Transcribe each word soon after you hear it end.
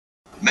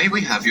May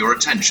we have your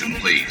attention,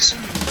 please?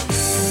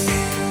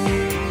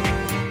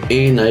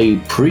 In a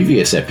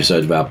previous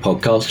episode of our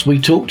podcast,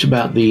 we talked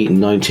about the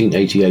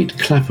 1988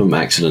 Clapham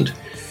accident.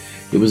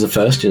 It was the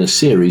first in a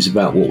series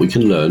about what we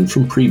can learn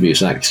from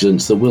previous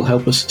accidents that will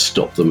help us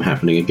stop them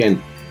happening again.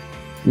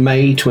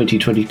 May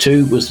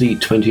 2022 was the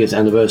 20th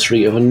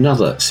anniversary of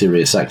another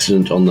serious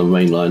accident on the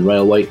mainline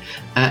railway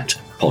at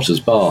Potters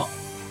Bar.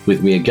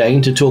 With me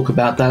again to talk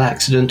about that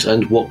accident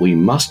and what we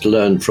must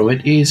learn from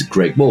it is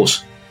Greg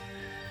Morse.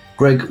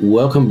 Greg,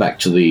 welcome back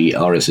to the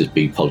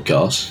RSSB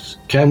podcast.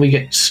 Can we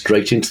get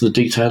straight into the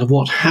detail of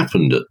what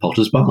happened at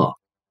Potters Bar?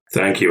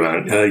 Thank you,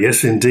 Ant.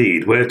 Yes,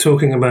 indeed. We're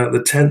talking about the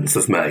 10th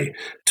of May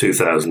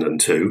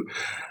 2002.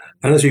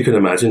 And as you can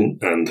imagine,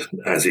 and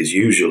as is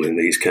usual in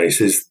these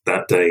cases,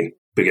 that day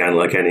began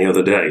like any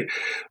other day,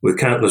 with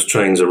countless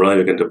trains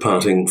arriving and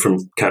departing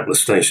from countless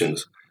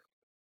stations.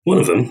 One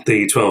of them,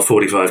 the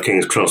 12:45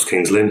 King's Cross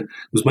King's Lynn,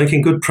 was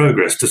making good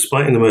progress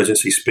despite an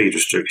emergency speed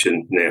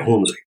restriction near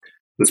Hornsey.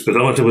 The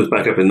speedometer was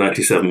back up in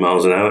 97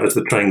 miles an hour as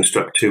the train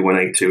struck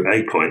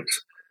 2182A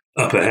points.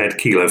 Up ahead,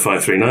 Kilo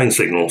 539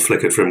 signal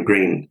flickered from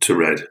green to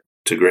red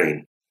to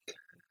green.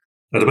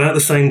 At about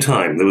the same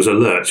time, there was a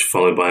lurch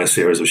followed by a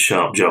series of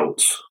sharp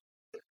jolts.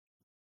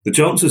 The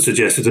jolts had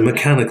suggested a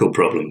mechanical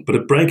problem, but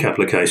a brake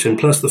application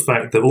plus the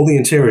fact that all the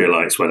interior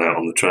lights went out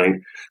on the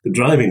train, the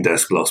driving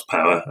desk lost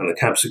power, and the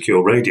cab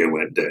secure radio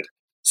went dead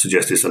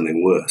suggested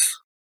something worse.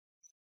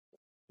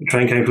 The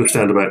train came to a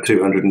stand about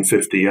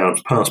 250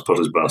 yards past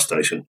Potters Bar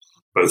station.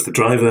 Both the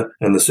driver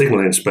and the signal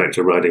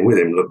inspector riding with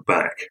him looked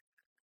back.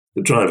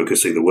 The driver could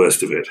see the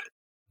worst of it.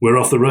 "We're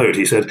off the road,"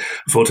 he said,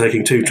 before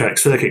taking 2-track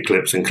circuit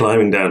clips and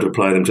climbing down to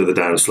apply them to the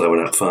down, slow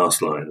and up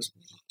fast lines.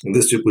 And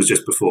this was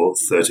just before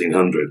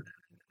 1300.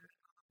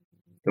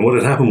 And what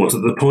had happened was that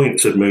the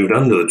points had moved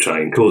under the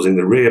train, causing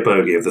the rear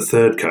bogie of the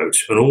third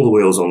coach and all the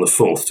wheels on the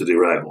fourth to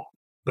derail.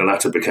 The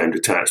latter became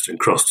detached and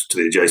crossed to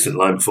the adjacent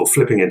line before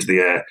flipping into the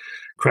air,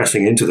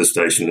 crashing into the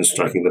station and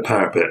striking the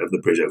parapet of the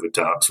bridge over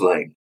Darks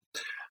Lane.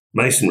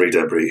 Masonry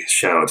debris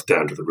showered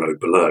down to the road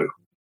below.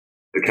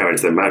 The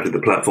carriage then mounted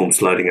the platform,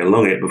 sliding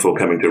along it before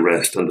coming to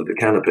rest under the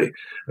canopy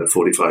at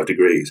 45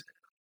 degrees.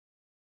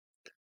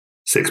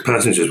 6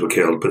 passengers were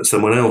killed, but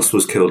someone else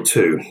was killed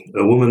too,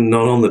 a woman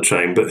not on the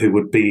train but who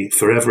would be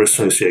forever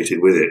associated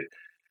with it.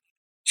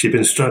 She'd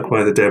been struck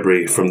by the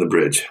debris from the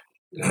bridge.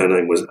 Her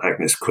name was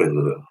Agnes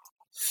Quinlivan.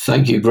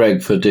 Thank you,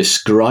 Greg, for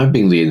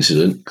describing the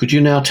incident. Could you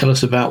now tell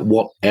us about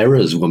what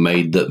errors were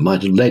made that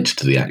might have led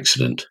to the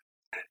accident?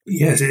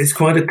 Yes, it's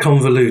quite a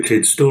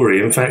convoluted story.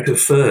 In fact, at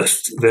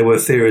first, there were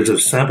theories of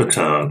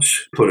sabotage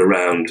put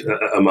around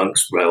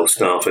amongst rail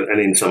staff and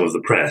in some of the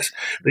press.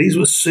 These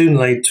were soon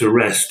laid to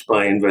rest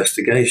by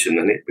investigation,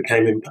 and it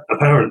became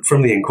apparent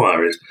from the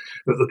inquiries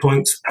that the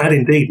points had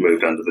indeed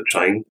moved under the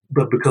train,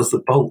 but because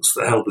the bolts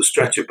that held the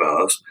stretcher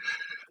bars,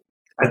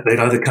 they'd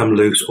either come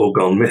loose or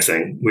gone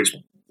missing, which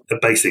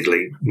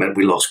basically meant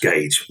we lost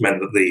gauge, meant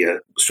that the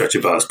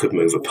stretcher bars could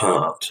move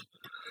apart.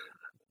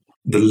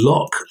 The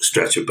lock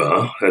stretcher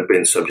bar had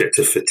been subject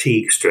to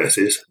fatigue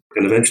stresses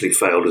and eventually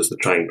failed as the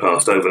train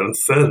passed over, and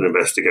further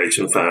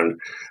investigation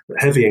found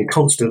that heavy and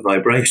constant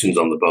vibrations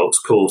on the bolts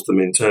caused them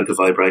in turn to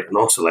vibrate and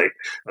oscillate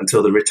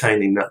until the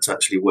retaining nuts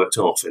actually worked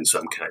off in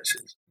some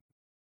cases.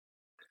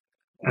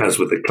 As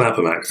with the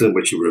Clapham accident,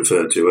 which you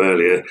referred to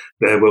earlier,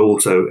 there were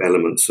also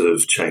elements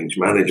of change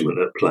management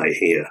at play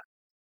here.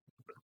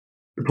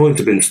 The point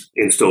had been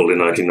installed in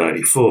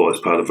 1994 as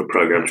part of a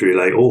program to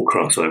relay all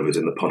crossovers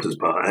in the Potters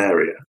Bar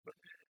area.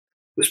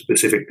 The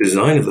specific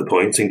design of the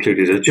points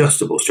included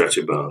adjustable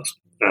stretcher bars,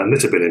 and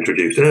this had been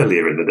introduced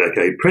earlier in the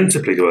decade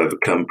principally to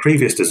overcome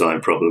previous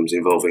design problems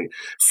involving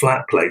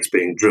flat plates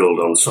being drilled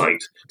on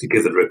site to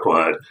give the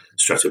required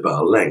stretcher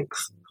bar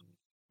length.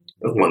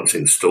 Once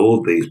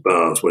installed, these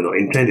bars were not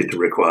intended to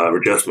require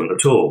adjustment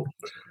at all.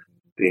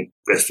 The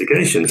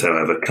investigations,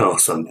 however,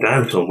 cast some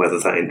doubt on whether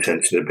that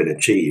intention had been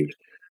achieved.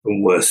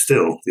 And worse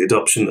still, the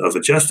adoption of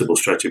adjustable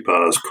stretcher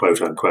bars,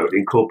 quote-unquote,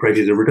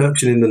 incorporated a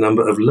reduction in the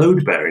number of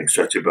load-bearing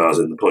stretcher bars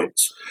in the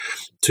points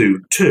to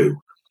 2,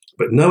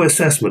 but no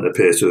assessment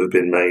appears to have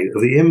been made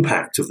of the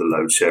impact of the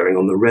load sharing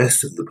on the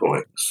rest of the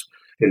points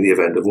in the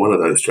event of one of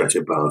those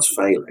stretcher bars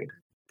failing.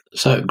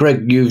 So,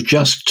 Greg, you've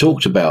just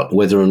talked about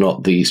whether or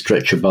not the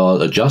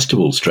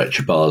adjustable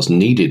stretcher bars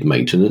needed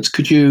maintenance.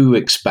 Could you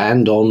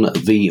expand on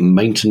the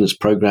maintenance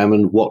program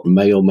and what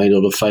may or may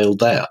not have failed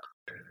there?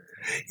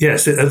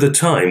 Yes, at the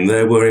time,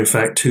 there were in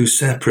fact 2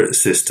 separate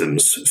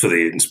systems for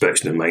the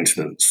inspection and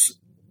maintenance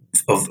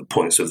of the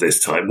points of this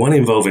type, one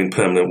involving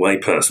permanent way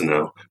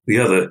personnel, the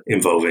other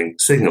involving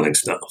signalling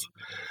staff.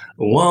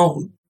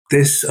 While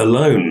this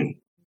alone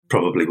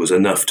probably was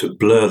enough to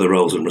blur the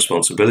roles and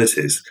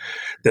responsibilities,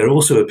 there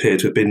also appeared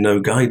to have been no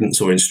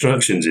guidance or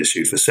instructions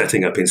issued for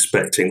setting up,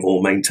 inspecting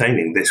or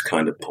maintaining this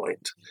kind of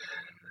point.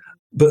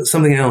 But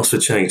something else had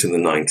changed in the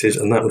 90s,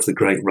 and that was the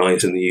great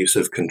rise in the use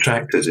of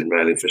contractors in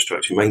rail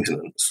infrastructure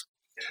maintenance.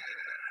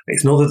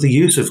 It's not that the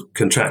use of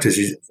contractors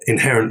is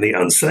inherently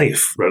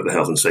unsafe, wrote the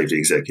Health and Safety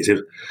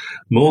Executive,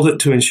 more that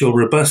to ensure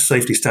robust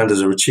safety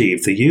standards are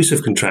achieved, the use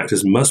of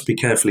contractors must be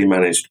carefully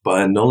managed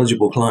by a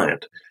knowledgeable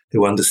client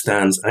who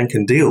understands and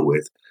can deal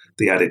with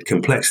the added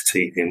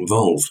complexity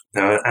involved.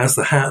 Now, as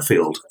the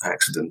Hatfield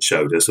accident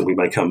showed us, and we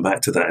may come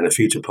back to that in a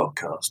future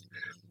podcast,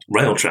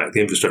 Railtrack,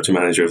 the infrastructure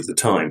manager of the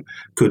time,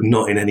 could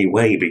not in any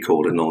way be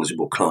called a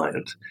knowledgeable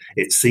client,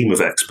 its seam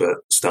of expert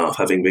staff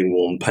having been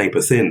worn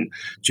paper thin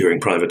during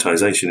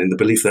privatisation in the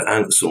belief that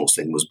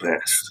outsourcing was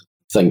best.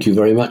 Thank you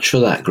very much for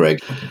that,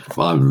 Greg.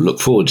 I look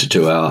forward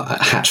to our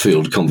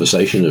Hatfield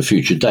conversation at a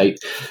future date.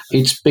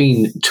 It's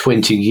been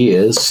 20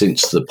 years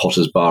since the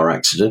Potters Bar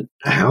accident.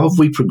 How have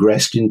we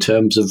progressed in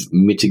terms of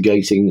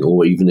mitigating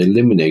or even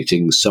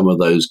eliminating some of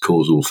those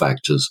causal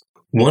factors?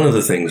 One of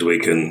the things we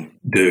can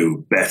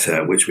do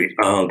better, which we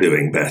are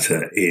doing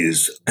better,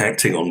 is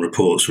acting on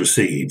reports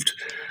received.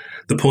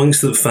 The points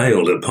that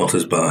failed at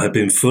Potters Bar had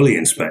been fully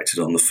inspected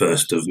on the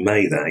 1st of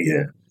May that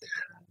year.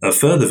 A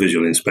further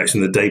visual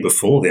inspection the day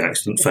before the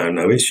accident found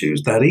no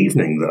issues. That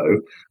evening,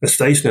 though, a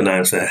station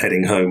announcer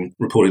heading home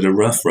reported a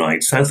rough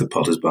ride south of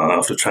Potters Bar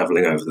after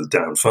travelling over the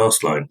down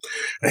fast line.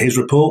 His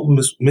report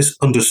was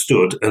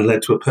misunderstood and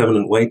led to a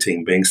permanent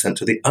waiting being sent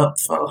to the up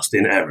fast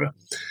in error.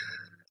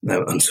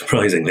 Now,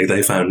 unsurprisingly,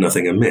 they found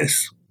nothing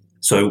amiss.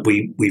 So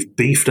we've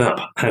beefed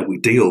up how we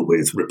deal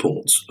with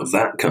reports of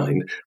that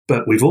kind,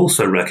 but we've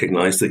also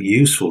recognised that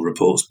useful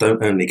reports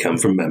don't only come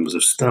from members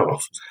of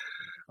staff.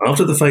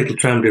 After the fatal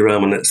tram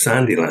derailment at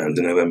Sandylands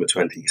in November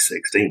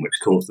 2016, which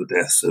caused the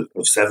deaths of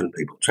 7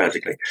 people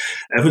tragically,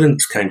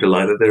 evidence came to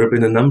light that there have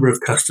been a number of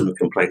customer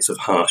complaints of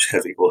harsh,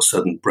 heavy or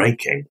sudden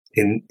braking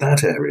in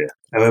that area.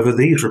 However,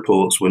 these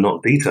reports were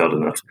not detailed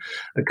enough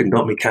and could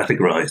not be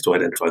categorised to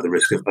identify the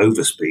risk of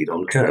overspeed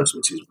on curves,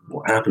 which is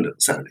what happened at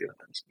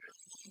Sandylands.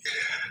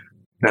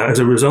 Now, as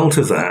a result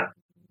of that,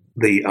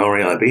 the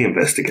RAIB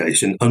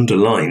investigation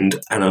underlined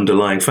an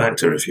underlying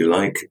factor, if you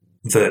like,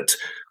 that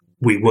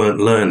we weren't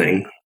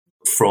learning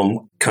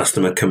from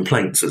customer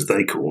complaints, as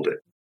they called it.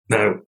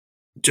 Now,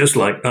 just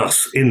like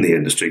us in the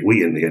industry,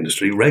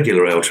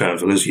 regular rail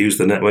travellers use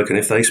the network, and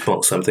if they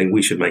spot something,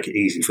 we should make it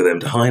easy for them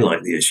to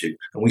highlight the issue,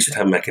 and we should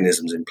have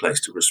mechanisms in place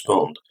to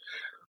respond.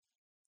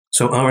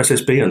 So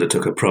RSSB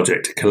undertook a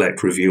project to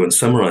collect, review and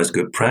summarise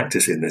good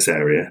practice in this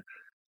area,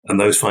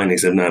 and those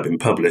findings have now been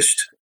published,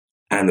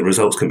 and the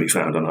results can be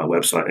found on our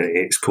website.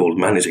 It's called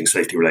Managing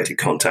Safety-Related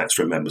Contacts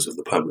from Members of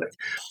the Public.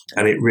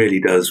 And it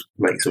really does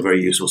make some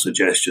very useful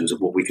suggestions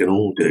of what we can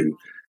all do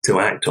to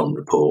act on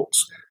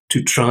reports,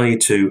 to try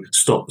to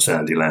stop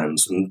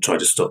Sandylands and try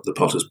to stop the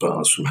Potters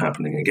Bars from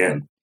happening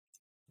again.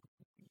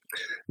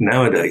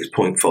 Nowadays,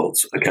 point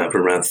faults account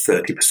for around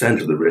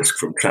 30% of the risk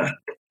from track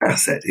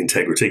asset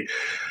integrity,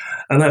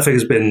 and that figure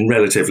has been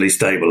relatively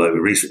stable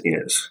over recent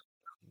years.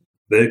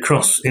 The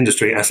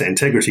Cross-Industry Asset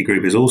Integrity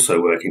Group is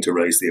also working to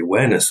raise the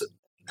awareness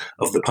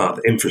of the part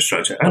that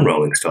infrastructure and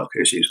rolling stock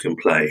issues can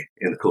play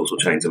in the causal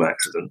chains of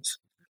accidents.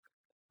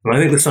 And I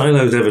think the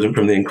silos evident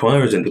from the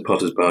inquiries into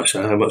Potters Bar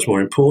show how much more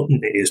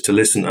important it is to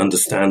listen,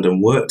 understand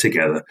and work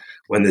together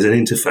when there's an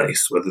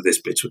interface, whether this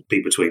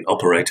be between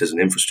operators and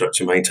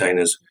infrastructure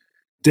maintainers,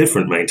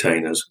 different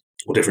maintainers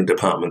or different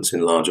departments in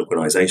large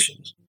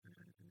organisations.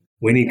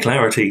 We need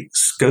clarity,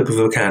 scope of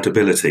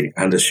accountability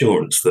and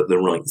assurance that the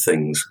right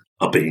things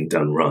are being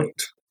done right.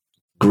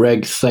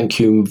 Greg, thank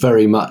you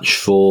very much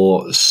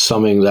for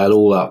summing that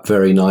all up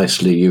very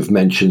nicely. You've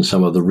mentioned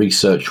some of the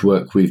research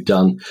work we've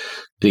done,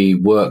 the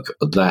work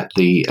that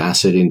the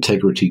Asset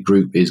Integrity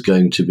Group is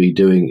going to be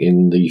doing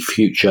in the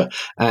future,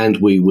 and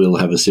we will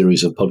have a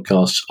series of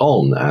podcasts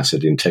on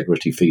asset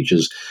integrity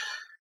features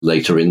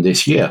later in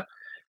this year.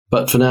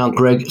 But for now,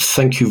 Greg,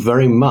 thank you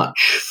very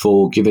much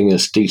for giving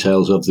us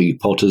details of the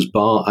Potters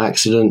Bar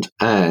accident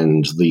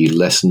and the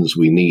lessons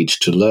we need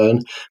to learn,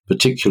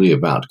 particularly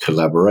about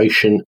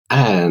collaboration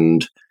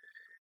and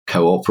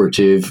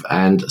cooperative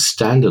and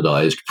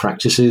standardized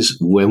practices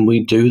when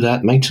we do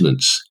that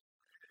maintenance.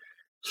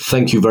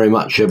 Thank you very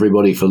much,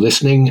 everybody, for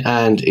listening,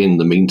 and in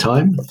the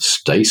meantime,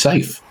 stay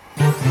safe.